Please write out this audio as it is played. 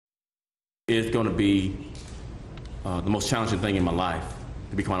is going to be the most challenging thing in my life,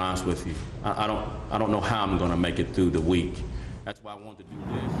 to be quite honest with you. I don't know how I'm going to make it through the week. That's why I wanted to do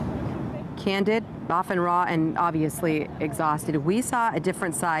this. Candid, often raw, and obviously exhausted. We saw a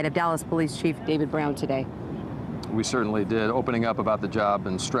different side of Dallas Police Chief David Brown today. We certainly did, opening up about the job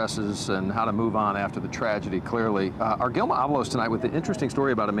and stresses and how to move on after the tragedy, clearly. Our Gilma Avalos tonight with the interesting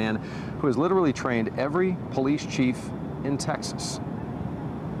story about a man who has literally trained every police chief in Texas.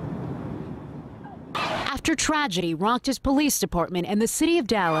 After tragedy rocked his police department and the city of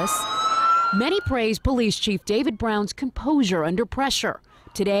Dallas, many praise Police Chief David Brown's composure under pressure.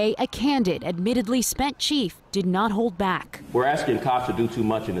 Today, a candid, admittedly spent chief did not hold back. We're asking cops to do too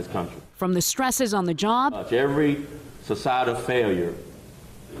much in this country. From the stresses on the job, every societal failure,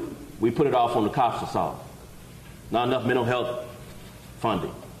 we put it off on the cops to solve. Not enough mental health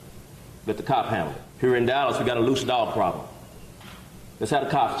funding. Let the cop handle it. Here in Dallas, we got a loose dog problem. Let's have the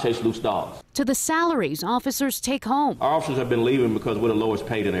cops chase loose dogs. To the salaries officers take home. Our officers have been leaving because we're the lowest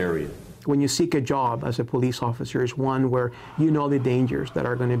paid in the area. When you seek a job as a police officer, is one where you know the dangers that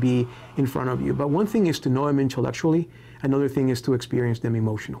are going to be in front of you. But one thing is to know them intellectually, another thing is to experience them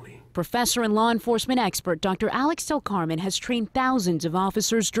emotionally. Professor and law enforcement expert Dr. Alex Del Carmen has trained thousands of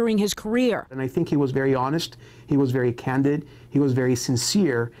officers during his career. And I think he was very honest, he was very candid, he was very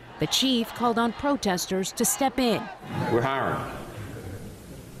sincere. The chief called on protesters to step in. We're hiring.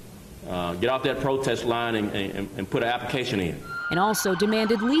 Get off that protest line and put an application in. And also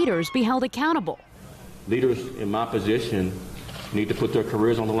demanded leaders be held accountable. Leaders in my position need to put their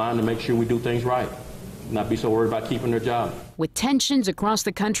careers on the line to make sure we do things right, not be so worried about keeping their job. With tensions across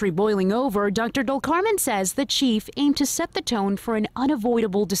the country boiling over, Dr. Del Carmen says the chief aimed to set the tone for an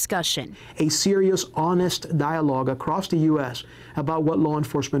unavoidable discussion. A serious, honest dialogue across the U.S. about what law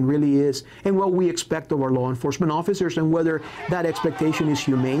enforcement really is and what we expect of our law enforcement officers and whether that expectation is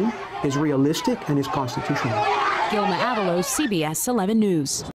humane, is realistic, and is constitutional. Gilma Avalos, CBS 11 News.